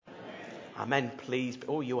Amen, please.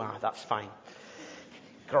 Oh, you are. That's fine.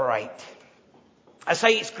 Great. I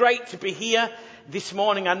say it's great to be here this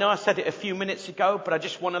morning. I know I said it a few minutes ago, but I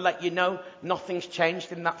just want to let you know nothing's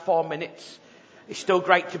changed in that 4 minutes. It's still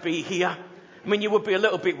great to be here. I mean, you would be a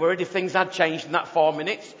little bit worried if things had changed in that 4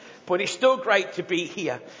 minutes, but it's still great to be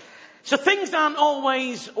here. So things aren't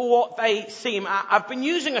always what they seem. I've been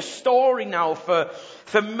using a story now for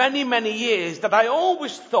many, many years that I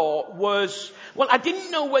always thought was, well, I didn't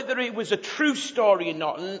know whether it was a true story or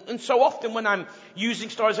not. And so often when I'm using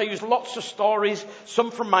stories, I use lots of stories, some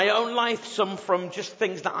from my own life, some from just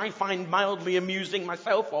things that I find mildly amusing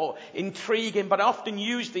myself or intriguing. But I often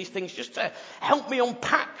use these things just to help me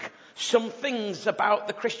unpack some things about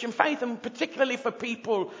the Christian faith, and particularly for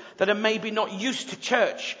people that are maybe not used to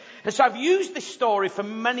church. And so I've used this story for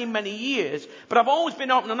many, many years, but I've always been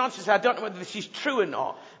open and honest to say I don't know whether this is true or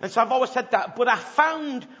not. And so I've always said that. But I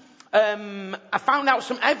found out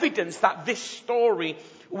some evidence that this story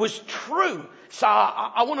was true. So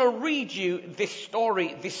I want to read you this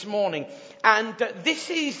story this morning. And this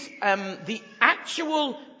is the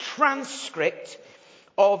actual transcript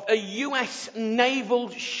of a US naval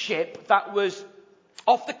ship that was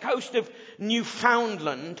off the coast of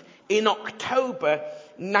Newfoundland in October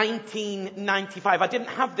 1995. I didn't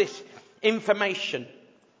have this information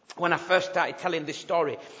when I first started telling this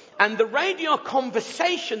story. And the radio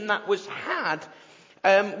conversation that was had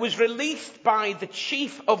was released by the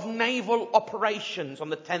Chief of Naval Operations on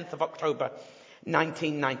the 10th of October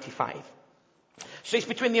 1995. So it's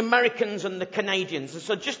between the Americans and the Canadians. And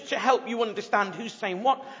so just to help you understand who's saying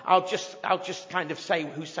what, I'll just kind of say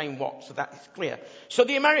who's saying what so that it's clear. So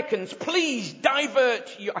the Americans, please divert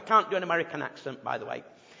I can't do an American accent, by the way.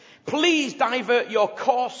 Please divert your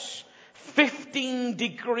course 15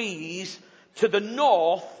 degrees to the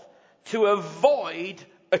north to avoid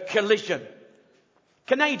a collision.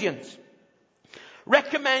 Canadians,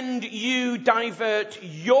 recommend you divert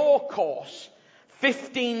your course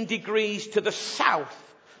 15 degrees to the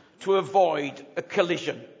south to avoid a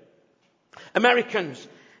collision. Americans,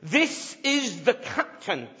 this is the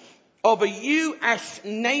captain of a US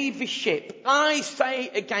Navy ship. I say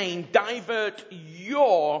again, divert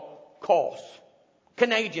your course.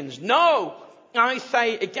 Canadians, no, I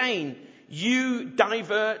say again, you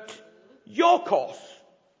divert your course.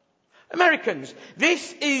 Americans,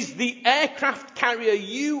 this is the aircraft carrier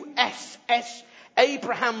USS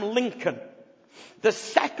Abraham Lincoln, the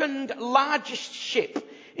second largest ship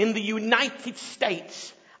in the United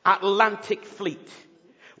States Atlantic Fleet.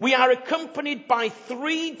 We are accompanied by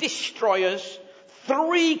 3 destroyers,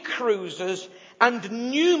 3 cruisers,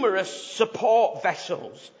 and numerous support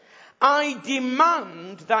vessels. I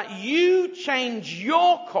demand that you change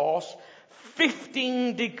your course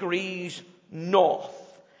 15 degrees north.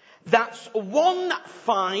 That's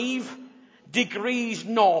 15 degrees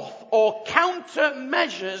north, or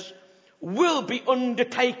countermeasures will be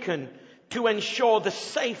undertaken to ensure the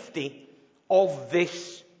safety of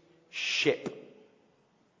this ship.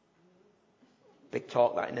 Big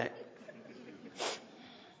talk, that, innit?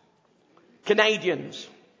 Canadians,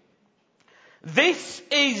 this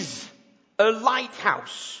is a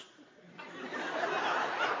lighthouse.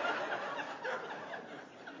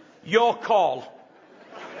 Your call.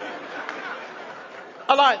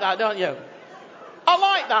 I like that, don't you? I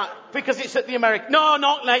like that because it's at the American.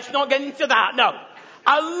 No, let's not get into that. No.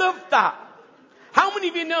 I love that. How many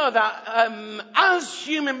of you know that as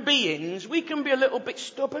human beings, we can be a little bit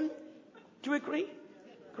stubborn? Do you agree?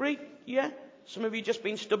 Agree? Yeah? Some of you just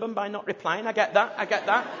been stubborn by not replying. I get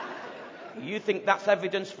that. You think that's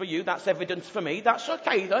evidence for you. That's evidence for me. That's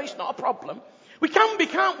okay, though. It's not a problem. We can be,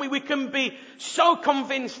 can't we? We can be so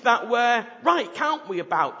convinced that we're right, can't we,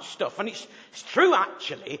 about stuff? And it's true,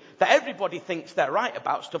 actually, that everybody thinks they're right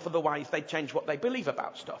about stuff. Otherwise, they'd change what they believe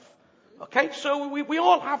about stuff. Okay? So we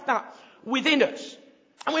all have that within us.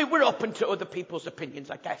 And we're open to other people's opinions,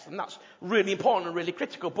 I guess. And that's really important and really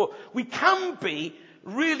critical. But we can be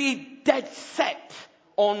really dead set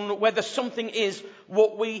on whether something is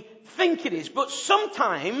what we think it is. But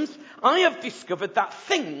sometimes I have discovered that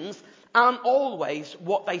things aren't always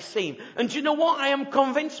what they seem. And do you know what? I am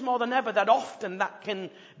convinced more than ever that often that can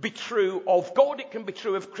be true of God. It can be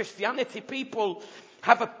true of Christianity. People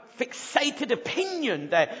have a fixated opinion.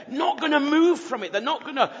 They're not going to move from it. They're not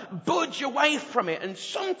going to budge away from it. And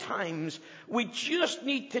sometimes we just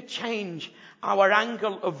need to change our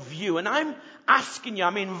angle of view. And I'm asking you,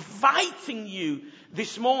 I'm inviting you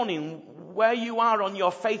this morning, where you are on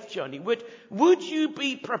your faith journey, would you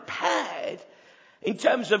be prepared in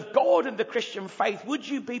terms of God and the Christian faith? Would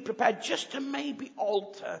you be prepared just to maybe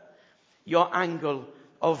alter your angle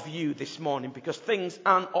of view this morning? Because things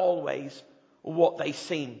aren't always what they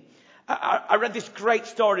seen. I read this great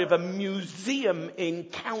story of a museum in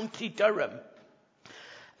County Durham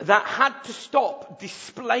that had to stop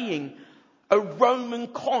displaying a Roman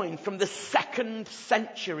coin from the 2nd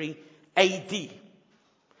century AD.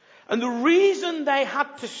 And the reason they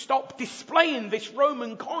had to stop displaying this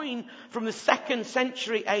Roman coin from the 2nd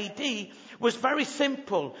century AD was very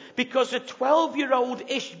simple. Because a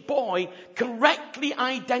 12-year-old-ish boy correctly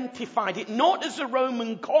identified it not as a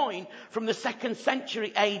Roman coin from the 2nd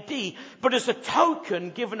century AD, but as a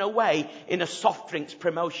token given away in a soft drinks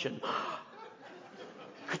promotion.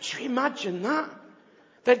 Could you imagine that?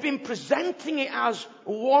 They'd been presenting it as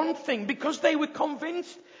one thing because they were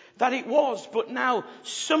convinced that it was, but now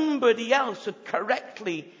somebody else had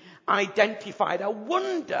correctly identified. I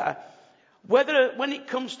wonder whether when it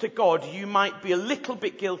comes to God, you might be a little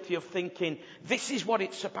bit guilty of thinking, this is what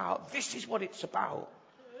it's about, this is what it's about.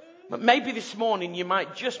 But maybe this morning you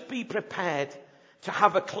might just be prepared to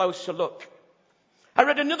have a closer look. I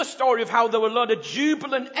read another story of how there were a lot of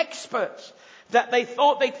jubilant experts that they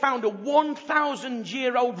thought they'd found a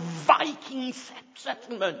 1,000-year-old Viking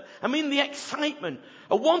settlement. I mean the excitement.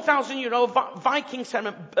 A 1,000-year-old Viking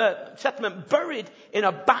settlement buried in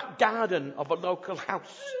a back garden of a local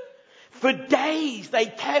house. For days they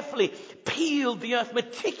carefully peeled the earth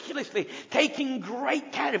meticulously, taking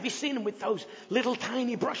great care. Have you seen them with those little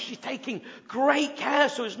tiny brushes? Taking great care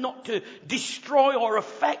so as not to destroy or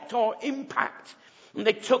affect or impact. And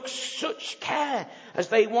they took such care as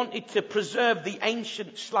they wanted to preserve the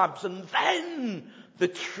ancient slabs. And then the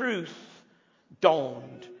truth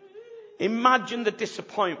dawned. Imagine the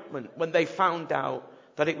disappointment when they found out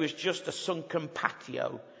that it was just a sunken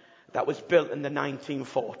patio that was built in the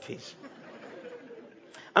 1940s.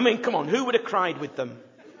 I mean, come on, who would have cried with them?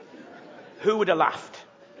 Who would have laughed?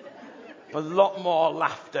 A lot more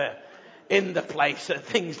laughter in the place at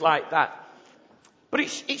things like that. But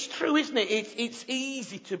it's true, isn't it? It's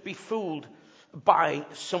easy to be fooled by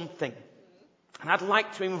something. And I'd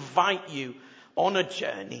like to invite you on a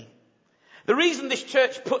journey. The reason this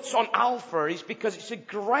church puts on Alpha is because it's a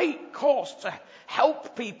great course to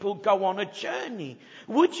help people go on a journey.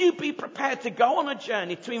 Would you be prepared to go on a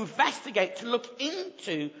journey, to investigate, to look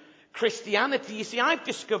into Christianity? You see, I've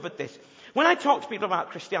discovered this. When I talk to people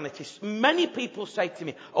about Christianity, many people say to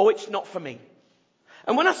me, oh, it's not for me.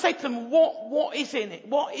 And when I say to them, what is in it?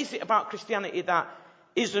 What is it about Christianity that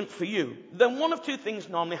isn't for you? Then one of two things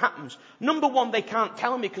normally happens. Number one, they can't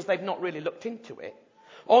tell me because they've not really looked into it.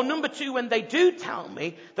 Or number two, when they do tell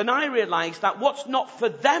me, then I realise that what's not for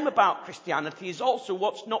them about Christianity is also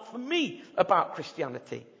what's not for me about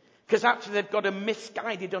Christianity. Because actually they've got a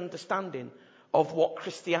misguided understanding of what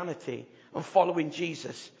Christianity and following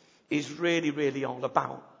Jesus is really, really all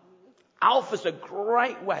about. Alpha's a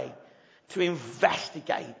great way to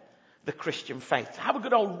investigate the Christian faith. To have a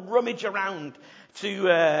good old rummage around, to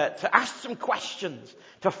ask some questions,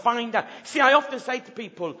 to find out. See, I often say to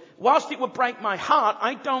people, whilst it would break my heart,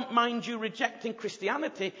 I don't mind you rejecting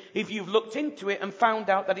Christianity if you've looked into it and found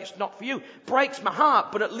out that it's not for you. Breaks my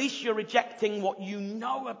heart, but at least you're rejecting what you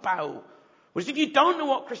know about. Whereas if you don't know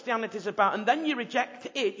what Christianity is about and then you reject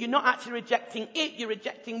it, you're not actually rejecting it, you're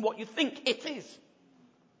rejecting what you think it is.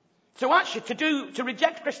 So actually, to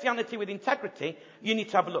reject Christianity with integrity, you need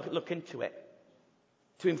to have a look into it,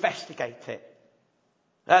 to investigate it.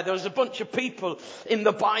 There was a bunch of people in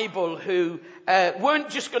the Bible who weren't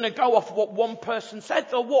just going to go off what one person said,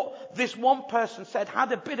 though what this one person said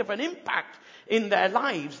had a bit of an impact in their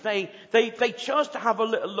lives. They chose to have a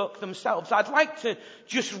little look themselves. I'd like to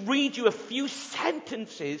just read you a few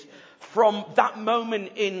sentences from that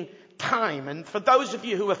moment in time. And for those of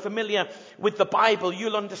you who are familiar with the Bible,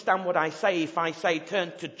 you'll understand what I say if I say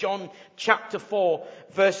turn to John chapter 4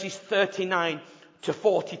 verses 39 to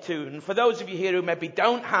 42. And for those of you here who maybe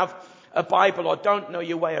don't have a Bible or don't know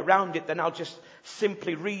your way around it, then I'll just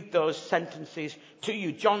simply read those sentences to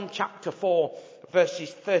you. John chapter 4 verses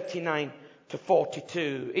 39 to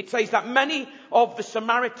 42. It says that many of the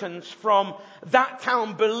Samaritans from that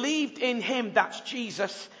town believed in him, that's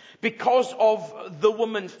Jesus, because of the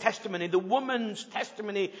woman's testimony. The woman's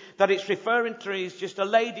testimony that it's referring to is just a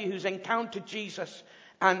lady who's encountered Jesus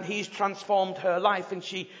and he's transformed her life. And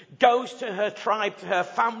she goes to her tribe, to her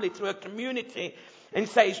family, to her community and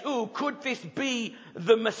says, "Ooh, could this be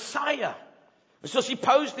the Messiah?" And so she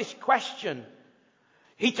posed this question.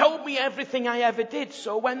 He told me everything I ever did.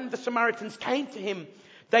 So when the Samaritans came to him,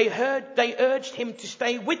 they urged him to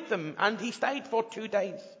stay with them, and he stayed for 2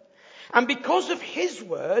 days. And because of his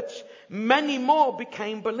words, many more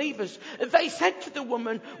became believers. They said to the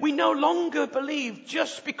woman, "We no longer believe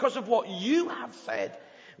just because of what you have said.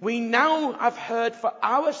 We now have heard for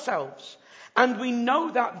ourselves, And we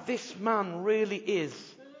know that this man really is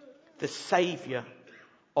the Saviour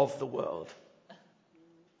of the world.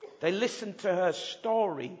 They listened to her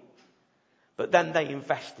story, but then they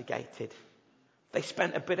investigated. They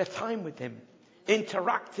spent a bit of time with him,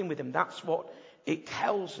 interacting with him. That's what it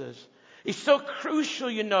tells us. It's so crucial,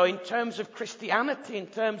 in terms of Christianity, in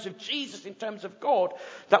terms of Jesus, in terms of God,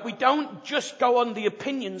 that we don't just go on the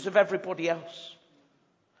opinions of everybody else,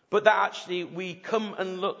 but that actually we come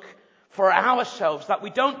and look for ourselves, that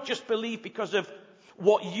we don't just believe because of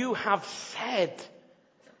what you have said,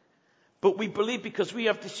 but we believe because we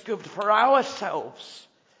have discovered for ourselves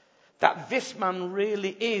that this man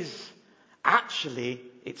really is actually,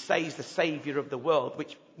 it says, the Saviour of the world,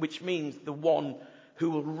 which means the one who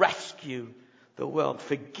will rescue the world,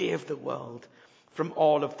 forgive the world from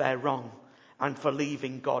all of their wrong and for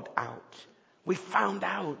leaving God out. We found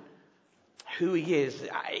out who he is.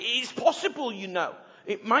 It's possible,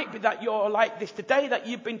 It might be that you're like this today, that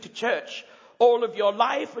you've been to church all of your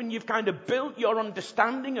life and you've kind of built your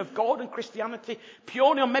understanding of God and Christianity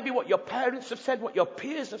purely on maybe what your parents have said, what your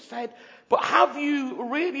peers have said. But have you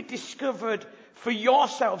really discovered for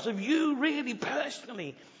yourselves, have you really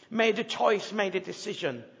personally made a choice, made a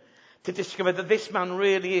decision to discover that this man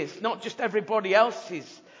really is not just everybody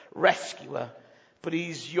else's rescuer, but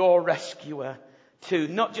he's your rescuer too.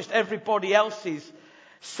 Not just everybody else's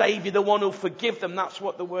Saviour, the one who'll forgive them. That's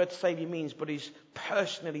what the word Saviour means, but he's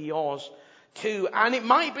personally yours too. And it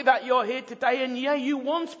might be that you're here today and you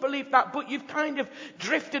once believed that, but you've kind of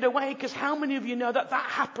drifted away, because how many of you know that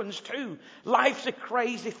happens too? Life's a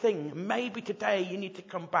crazy thing. Maybe today you need to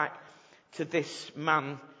come back to this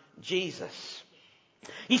man, Jesus.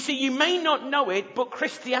 You see, you may not know it, but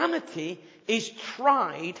Christianity is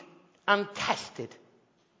tried and tested.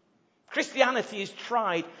 Christianity is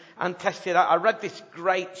tried and tested. I read this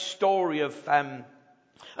great story of an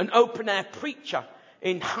open-air preacher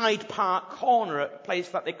in Hyde Park Corner, a place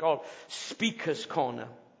that they call Speaker's Corner.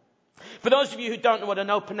 For those of you who don't know what an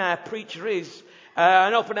open-air preacher is,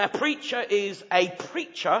 an open-air preacher is a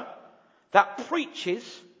preacher that preaches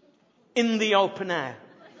in the open air.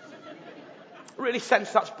 Really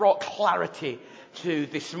sense that's brought clarity to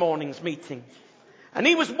this morning's meeting. And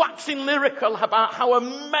he was waxing lyrical about how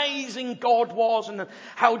amazing God was and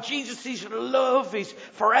how Jesus' love is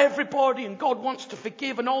for everybody and God wants to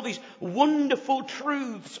forgive and all these wonderful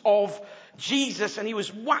truths of Jesus. And he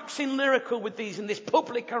was waxing lyrical with these in this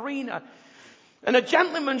public arena. And a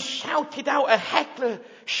gentleman shouted out, a heckler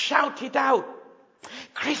shouted out,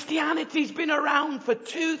 Christianity's been around for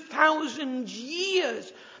 2,000 years,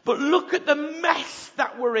 but look at the mess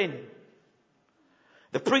that we're in.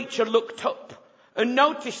 The preacher looked up and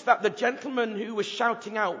noticed that the gentleman who was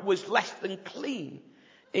shouting out was less than clean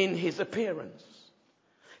in his appearance.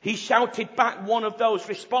 He shouted back one of those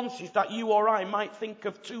responses that you or I might think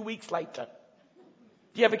of 2 weeks later.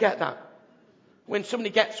 Do you ever get that? When somebody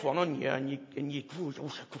gets one on you and you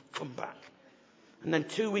come back. And then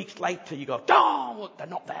 2 weeks later you go, oh, they're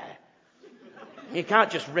not there. You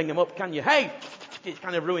can't just ring them up, can you? Hey, it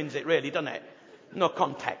kind of ruins it really, doesn't it? No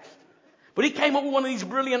context. But he came up with one of these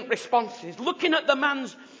brilliant responses. Looking at the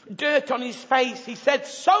man's dirt on his face, he said,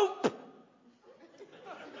 soap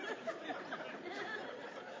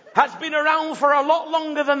has been around for a lot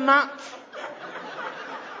longer than that.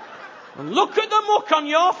 And look at the muck on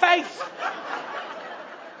your face.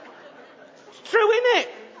 It's true, isn't it?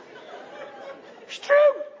 It's true.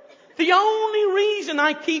 The only reason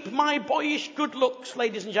I keep my boyish good looks,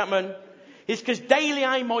 ladies and gentlemen, is because daily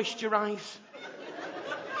I moisturise.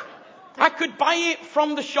 I could buy it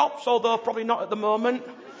from the shops, although probably not at the moment.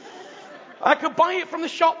 I could buy it from the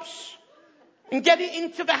shops and get it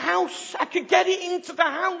into the house. I could get it into the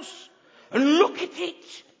house and look at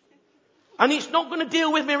it. And it's not going to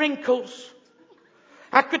deal with my wrinkles.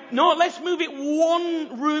 Let's move it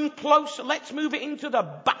one room closer. Let's move it into the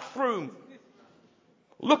bathroom.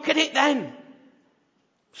 Look at it then.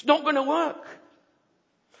 It's not going to work.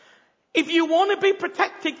 If you want to be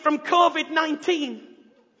protected from COVID-19,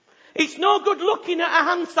 it's no good looking at a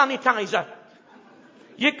hand sanitizer.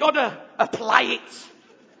 You've got to apply it.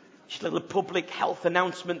 Just a little public health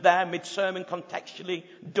announcement there, mid-sermon contextually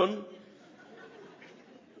done.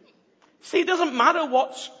 See, it doesn't matter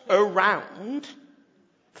what's around.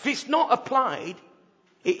 If it's not applied,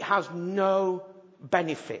 it has no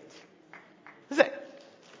benefit. Is it?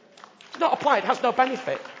 It's not applied, it has no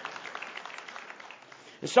benefit.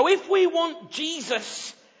 And so if we want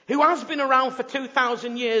Jesus, who has been around for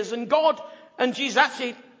 2,000 years, and God and Jesus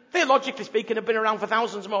actually theologically speaking, have been around for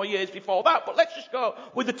thousands more years before that. But let's just go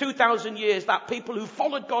with the 2,000 years that people who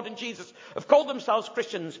followed God and Jesus have called themselves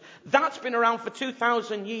Christians. That's been around for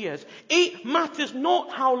 2,000 years. It matters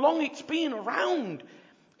not how long it's been around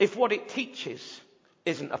if what it teaches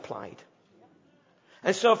isn't applied.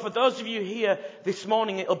 And so for those of you here this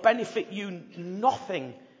morning, it'll benefit you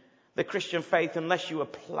nothing, the Christian faith, unless you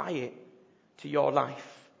apply it to your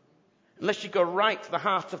life. Unless you go right to the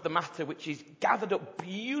heart of the matter, which is gathered up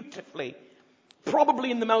beautifully,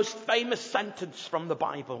 probably in the most famous sentence from the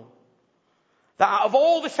Bible. That out of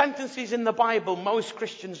all the sentences in the Bible, most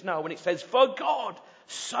Christians know, when it says, "For God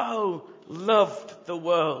so loved the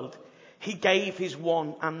world, he gave his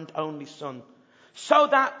one and only Son, so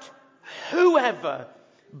that whoever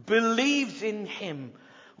believes in him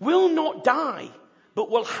will not die,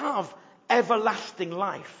 but will have everlasting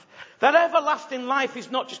life." That everlasting life is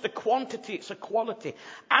not just a quantity, it's a quality.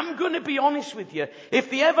 I'm going to be honest with you. If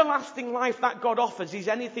the everlasting life that God offers is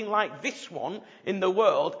anything like this one in the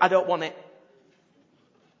world, I don't want it.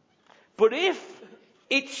 But if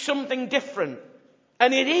it's something different,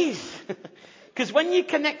 and it is, because when you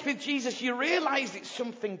connect with Jesus, you realize it's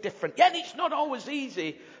something different. Yet it's not always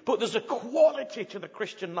easy, but there's a quality to the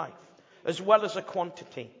Christian life as well as a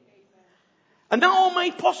quantity. And that all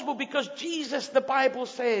made possible because Jesus, the Bible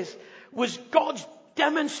says, was God's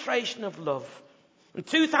demonstration of love. And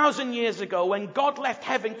 2,000 years ago, when God left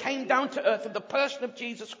heaven, came down to earth in the person of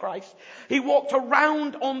Jesus Christ, he walked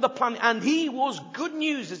around on the planet and he was good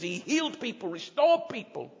news as he healed people, restored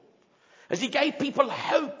people, as he gave people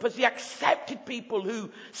hope, as he accepted people who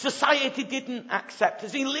society didn't accept,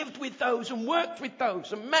 as he lived with those and worked with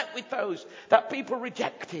those and met with those that people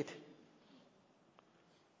rejected.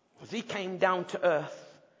 As he came down to earth,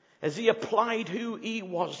 as he applied who he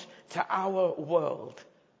was to our world,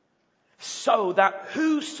 so that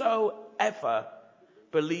whosoever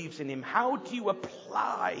believes in him. How do you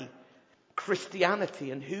apply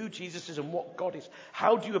Christianity and who Jesus is and what God is?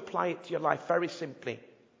 How do you apply it to your life? Very simply,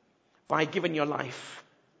 by giving your life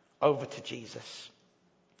over to Jesus.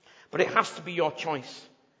 But it has to be your choice.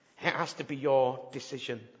 It has to be your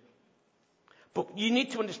decision. But you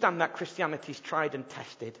need to understand that Christianity is tried and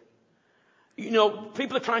tested. You know,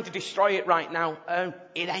 people are trying to destroy it right now.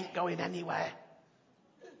 It ain't going anywhere.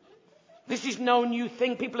 This is no new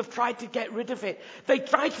thing. People have tried to get rid of it. They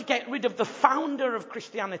tried to get rid of the founder of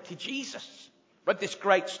Christianity, Jesus. Read this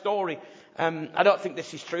great story. I don't think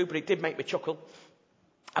this is true, but it did make me chuckle.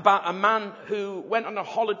 About a man who went on a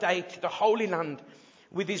holiday to the Holy Land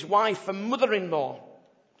with his wife and mother-in-law.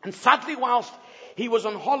 And sadly, whilst he was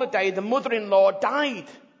on holiday, the mother-in-law died.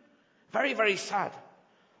 Very, very sad.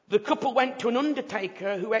 The couple went to an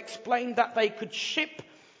undertaker who explained that they could ship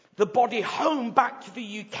the body home back to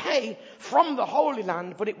the UK from the Holy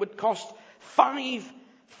Land, but it would cost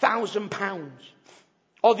 £5,000.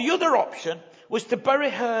 Or the other option was to bury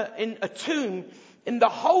her in a tomb in the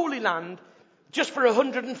Holy Land just for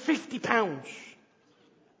 £150.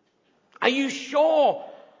 Are you sure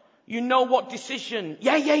you know what decision?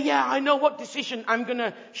 Yeah, I know what decision. I'm going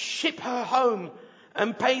to ship her home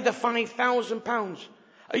and pay the £5,000.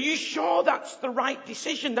 Are you sure that's the right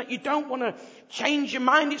decision, that you don't want to change your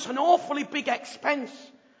mind? It's an awfully big expense.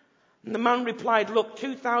 And the man replied, look,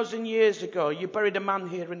 2,000 years ago, you buried a man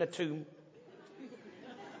here in a tomb.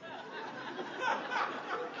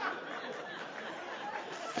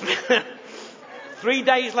 Three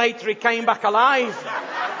days later, he came back alive.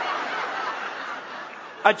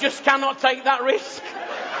 I just cannot take that risk.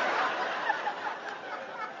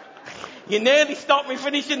 You nearly stopped me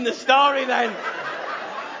finishing the story then.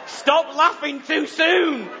 Stop laughing too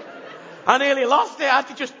soon. I nearly lost it. I had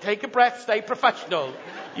to just take a breath, stay professional.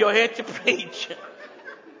 You're here to preach.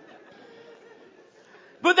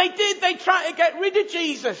 But they did. They tried to get rid of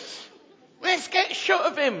Jesus. Let's get shut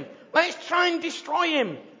of him. Let's try and destroy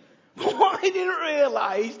him. But what they didn't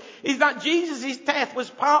realise is that Jesus' death was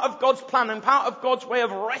part of God's plan and part of God's way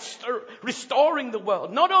of restoring the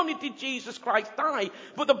world. Not only did Jesus Christ die,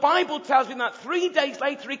 but the Bible tells me that 3 days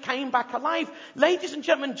later he came back alive. Ladies and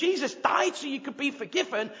gentlemen, Jesus died so you could be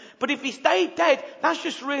forgiven. But if he stayed dead, that's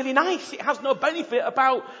just really nice. It has no benefit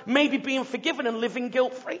about maybe being forgiven and living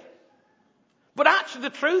guilt-free. But actually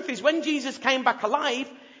the truth is, when Jesus came back alive,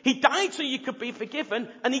 he died so you could be forgiven,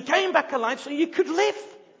 and he came back alive so you could live.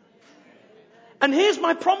 And here's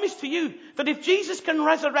my promise to you, that if Jesus can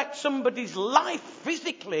resurrect somebody's life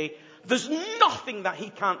physically, there's nothing that he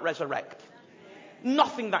can't resurrect.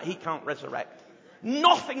 Nothing that he can't resurrect.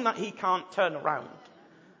 Nothing that he can't turn around.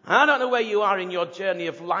 I don't know where you are in your journey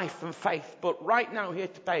of life and faith, but right now, here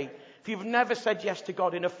today, If you've never said yes to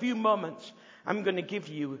God, in a few moments, I'm going to give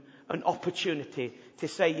you an opportunity to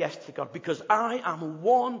say yes to God, because I am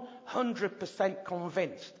 100%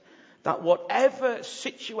 convinced that whatever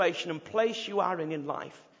situation and place you are in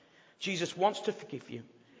life, Jesus wants to forgive you.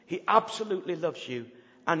 He absolutely loves you,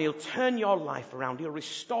 and he'll turn your life around. He'll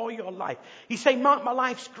restore your life. He's saying, Mark, my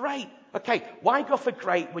life's great. Okay, why go for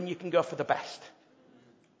great when you can go for the best?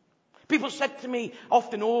 People said to me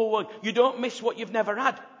often, oh, well, you don't miss what you've never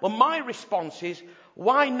had. Well, my response is,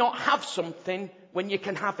 why not have something when you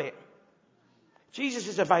can have it? Jesus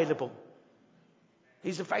is available.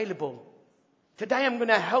 He's available. Today I'm going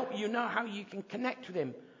to help you know how you can connect with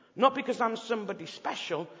him. Not because I'm somebody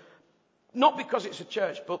special, not because it's a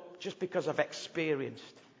church, but just because I've experienced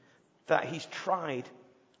that he's tried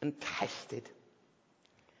and tested.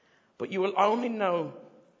 But you will only know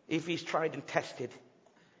if he's tried and tested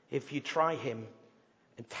if you try him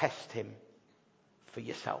and test him for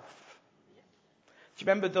yourself. Do you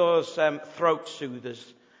remember those throat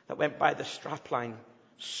soothers that went by the strapline?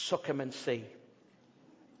 Suck 'em and see.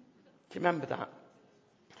 Do you remember that?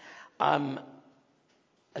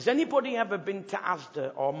 Has anybody ever been to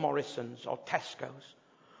Asda or Morrison's or Tesco's?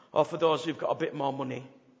 Or for those who've got a bit more money,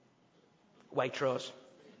 Waitrose.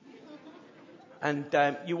 And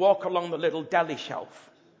you walk along the little deli shelf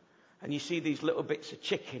and you see these little bits of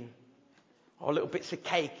chicken or little bits of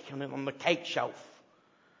cake on the cake shelf.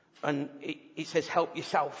 And it says, help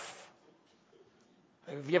yourself.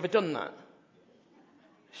 Have you ever done that?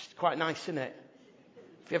 It's quite nice, isn't it?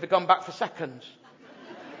 Have you ever gone back for seconds?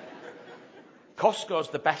 Costco's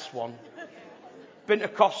the best one. Been to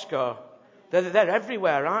Costco. They're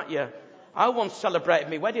everywhere, aren't you? I once celebrated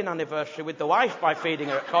my wedding anniversary with the wife by feeding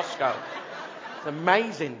her at Costco. It's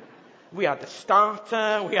amazing. We had a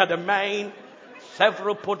starter, we had a main,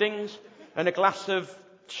 several puddings, and a glass of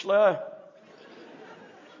Schlur.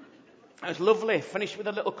 It was lovely. Finished with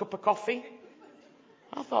a little cup of coffee.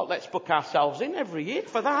 I thought, let's book ourselves in every year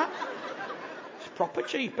for that. It's proper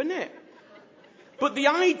cheap, isn't it? But the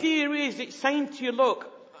idea is, it's saying to you, look,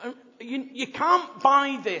 you can't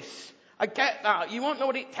buy this. I get that. You won't know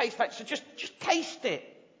what it tastes like. So just taste it.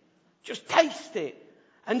 Just taste it.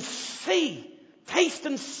 And see. Taste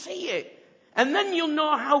and see it. And then you'll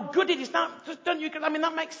know how good it is. Don't you? I mean,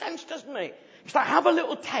 that makes sense, doesn't it? It's like, have a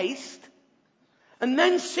little taste. And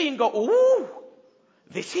then see and go, ooh,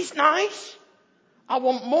 this is nice. I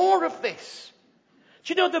want more of this.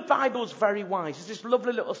 Do you know the Bible's very wise? There's this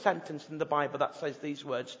lovely little sentence in the Bible that says these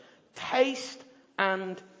words. Taste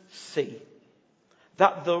and see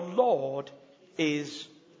that the Lord is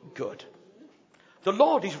good. The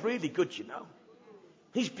Lord is really good, you know.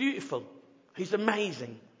 He's beautiful. He's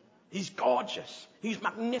amazing. He's gorgeous. He's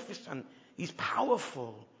magnificent. He's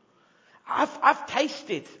powerful. I've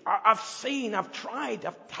tasted. I've seen. I've tried.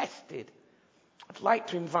 I've tested. I'd like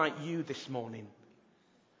to invite you this morning,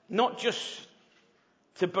 not just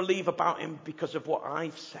to believe about him because of what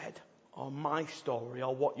I've said or my story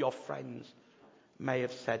or what your friends may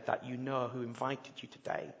have said that you know who invited you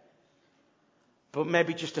today, but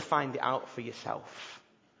maybe just to find it out for yourself,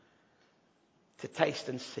 to taste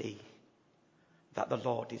and see that the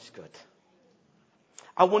Lord is good.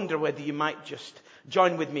 I wonder whether you might just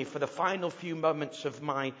join with me for the final few moments of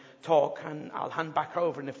my talk, and I'll hand back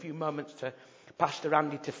over in a few moments to Pastor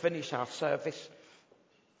Andy to finish our service.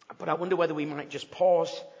 But I wonder whether we might just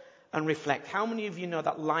pause and reflect. How many of you know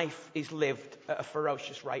that life is lived at a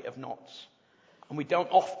ferocious rate of knots? And we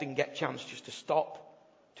don't often get a chance just to stop,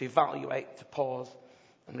 to evaluate, to pause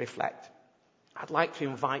and reflect. I'd like to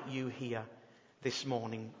invite you here this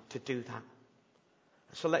morning to do that.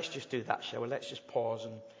 So let's just do that, shall we? Let's just pause.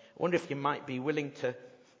 And I wonder if you might be willing to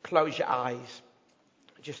close your eyes,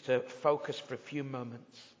 just to focus for a few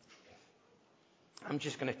moments. I'm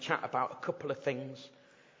just going to chat about a couple of things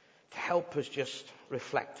to help us just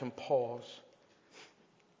reflect and pause.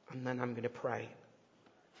 And then I'm going to pray.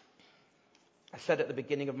 I said at the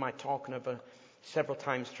beginning of my talk and over several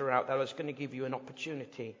times throughout that I was going to give you an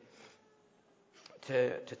opportunity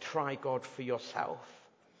to try God for yourself.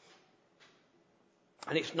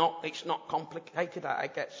 And it's not complicated. I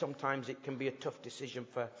get sometimes it can be a tough decision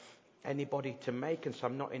for anybody to make, and so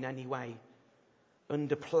I'm not in any way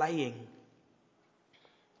underplaying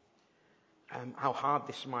how hard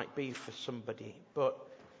this might be for somebody. But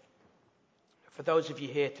for those of you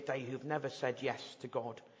here today who've never said yes to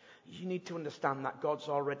God, you need to understand that God's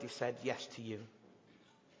already said yes to you.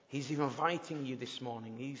 He's inviting you this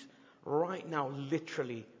morning. He's right now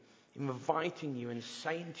literally inviting you and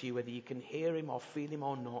saying to you, whether you can hear him or feel him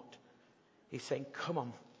or not, he's saying, come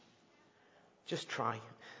on, just try.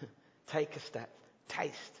 Take a step,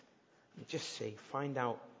 taste, and just see, find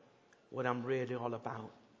out what I'm really all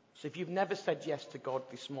about. So if you've never said yes to God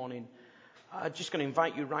this morning, I'm just going to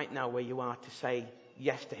invite you right now where you are to say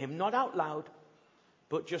yes to him. Not out loud,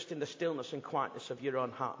 but just in the stillness and quietness of your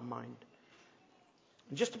own heart and mind.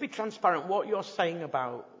 And just to be transparent, what you're saying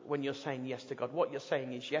about when you're saying yes to God, what you're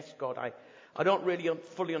saying is, yes, God, I don't really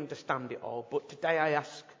fully understand it all, but today I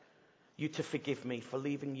ask you to forgive me for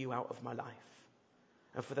leaving you out of my life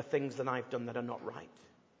and for the things that I've done that are not right.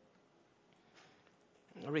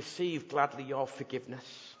 I receive gladly your forgiveness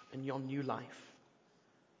and your new life.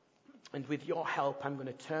 And with your help, I'm going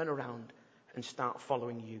to turn around and start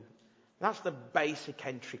following you. That's the basic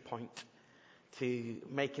entry point to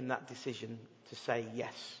making that decision to say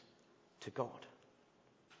yes to God.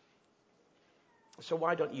 So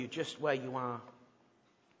why don't you, just where you are,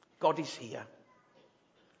 God is here.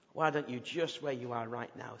 Why don't you, just where you are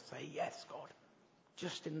right now, say yes, God,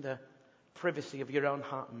 just in the privacy of your own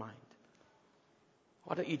heart and mind.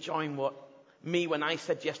 Why don't you join me when I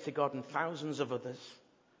said yes to God and thousands of others,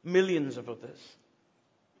 millions of others.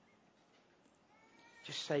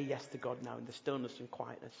 Just say yes to God now in the stillness and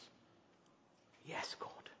quietness. Yes,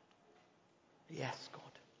 God. Yes, God.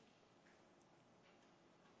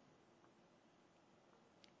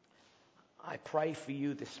 I pray for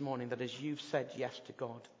you this morning that as you've said yes to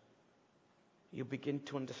God, you begin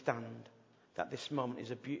to understand that this moment is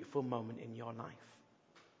a beautiful moment in your life.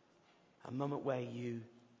 A moment where you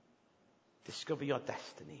discover your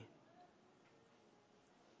destiny.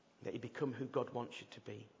 That you become who God wants you to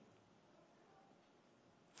be.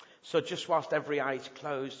 So just whilst every eye is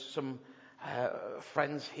closed, some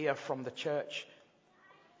friends here from the church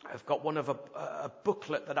have got one of a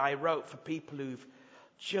booklet that I wrote for people who've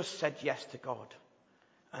just said yes to God.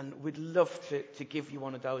 And we'd love to give you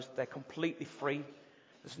one of those. They're completely free.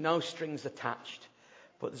 There's no strings attached.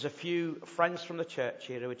 But there's a few friends from the church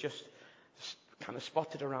here who are just kind of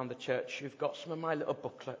spotted around the church who've got some of my little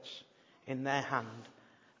booklets in their hand.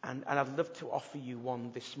 And I'd love to offer you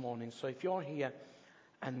one this morning. So if you're here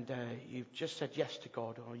and you've just said yes to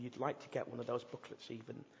God, or you'd like to get one of those booklets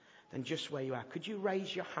even, then just where you are, could you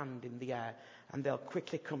raise your hand in the air and they'll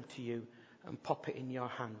quickly come to you and pop it in your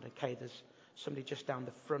hand. Okay, there's somebody just down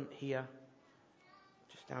the front here.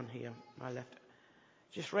 Just down here, my left.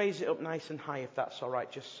 Just raise it up nice and high if that's all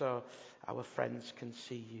right, just so our friends can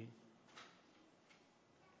see you.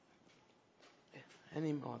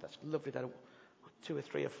 Any more? That's lovely. That 2 or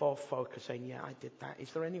 3 or 4 folk are saying, yeah, I did that.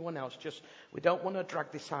 Is there anyone else? Just, we don't want to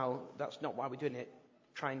drag this out. That's not why we're doing it.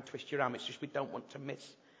 Try and twist your arm. It's just we don't want to miss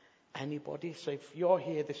anybody. So if you're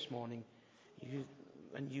here this morning, you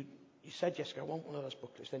said, yes, I want one of those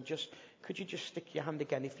booklets, then could you just stick your hand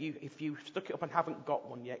again? If you stuck it up and haven't got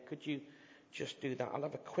one yet, could you just do that? I'll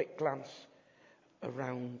have a quick glance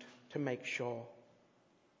around to make sure.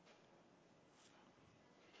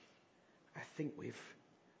 I think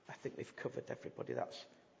we've covered everybody. That's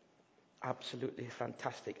absolutely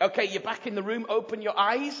fantastic. Okay, you're back in the room. Open your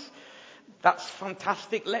eyes. That's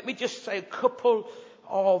fantastic. Let me just say a couple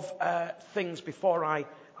of things before I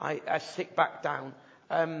sit back down.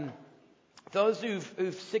 Those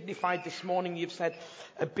who've signified this morning, you've said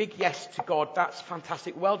a big yes to God. That's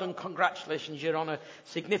fantastic. Well done. Congratulations. You're on a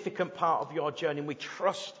significant part of your journey. And we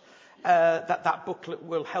trust that booklet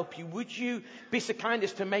will help you. Would you be so kind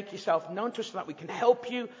as to make yourself known to us so that we can help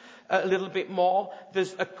you a little bit more?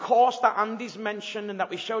 There's a course that Andy's mentioned and that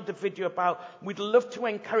we showed the video about. We'd love to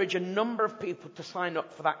encourage a number of people to sign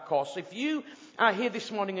up for that course. So if you are here this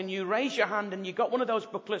morning and you raise your hand and you got one of those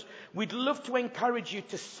booklets, we'd love to encourage you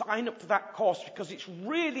to sign up to that course because it's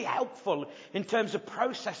really helpful in terms of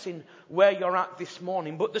processing where you're at this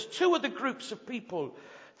morning. But there's 2 other groups of people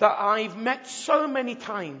that I've met so many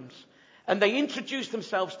times. And they introduce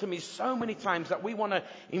themselves to me so many times that we want to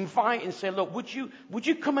invite and say, look, would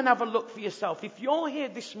you come and have a look for yourself? If you're here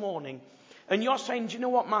this morning and you're saying, do you know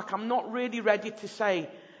what, Mark, I'm not really ready to say,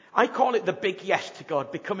 I call it the big yes to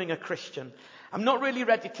God, becoming a Christian. I'm not really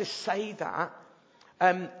ready to say that.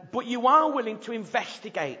 But you are willing to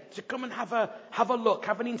investigate, to come and have a look,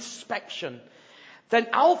 have an inspection. Then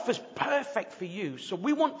Alpha's perfect for you. So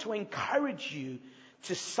we want to encourage you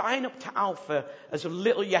to sign up to Alpha as a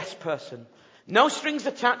little yes person. No strings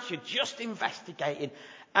attached, you're just investigating.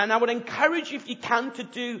 And I would encourage you, if you can, to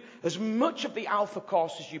do as much of the Alpha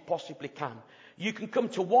course as you possibly can. You can come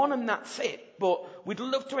to one and that's it, but we'd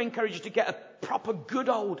love to encourage you to get a proper good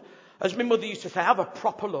old, as my mother used to say, have a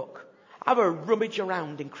proper look. Have a rummage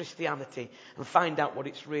around in Christianity and find out what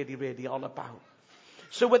it's really, really all about.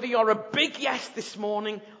 So whether you're a big yes this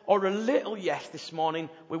morning or a little yes this morning,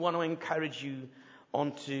 we want to encourage you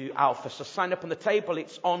onto Alpha. So sign up on the table.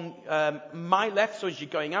 It's on my left, so as you're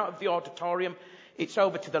going out of the auditorium, It's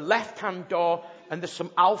over to the left-hand door, and there's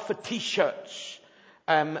some Alpha t-shirts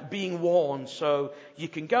being worn. So you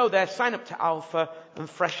can go there, sign up to Alpha, and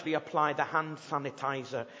freshly apply the hand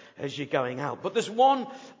sanitizer as you're going out. But there's one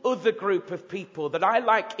other group of people that I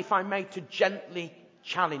like, if I may, to gently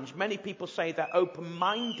challenge. Many people say they're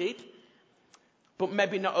open-minded, but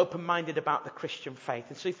maybe not open-minded about the Christian faith.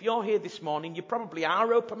 And so if you're here this morning, you probably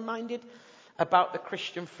are open-minded about the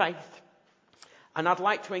Christian faith. And I'd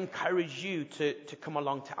like to encourage you to come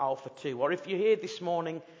along to Alpha too. Or if you're here this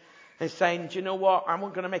morning and saying, do you know what, I'm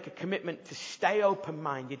going to make a commitment to stay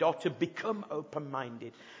open-minded or to become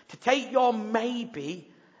open-minded, to take your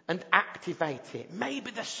maybe and activate it.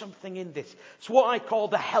 Maybe there's something in this. It's what I call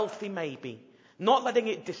the healthy maybe. Not letting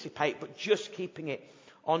it dissipate, but just keeping it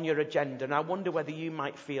on your agenda. And I wonder whether you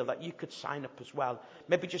might feel that you could sign up as well.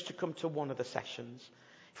 Maybe just to come to one of the sessions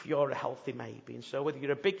if you're a healthy maybe. And so whether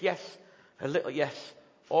you're a big yes, a little yes,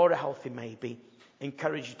 or a healthy maybe,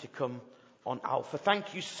 encourage you to come on Alpha.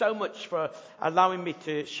 Thank you so much for allowing me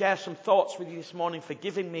to share some thoughts with you this morning, for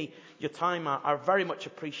giving me your time. I very much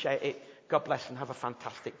appreciate it. God bless and have a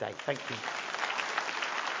fantastic day. Thank you.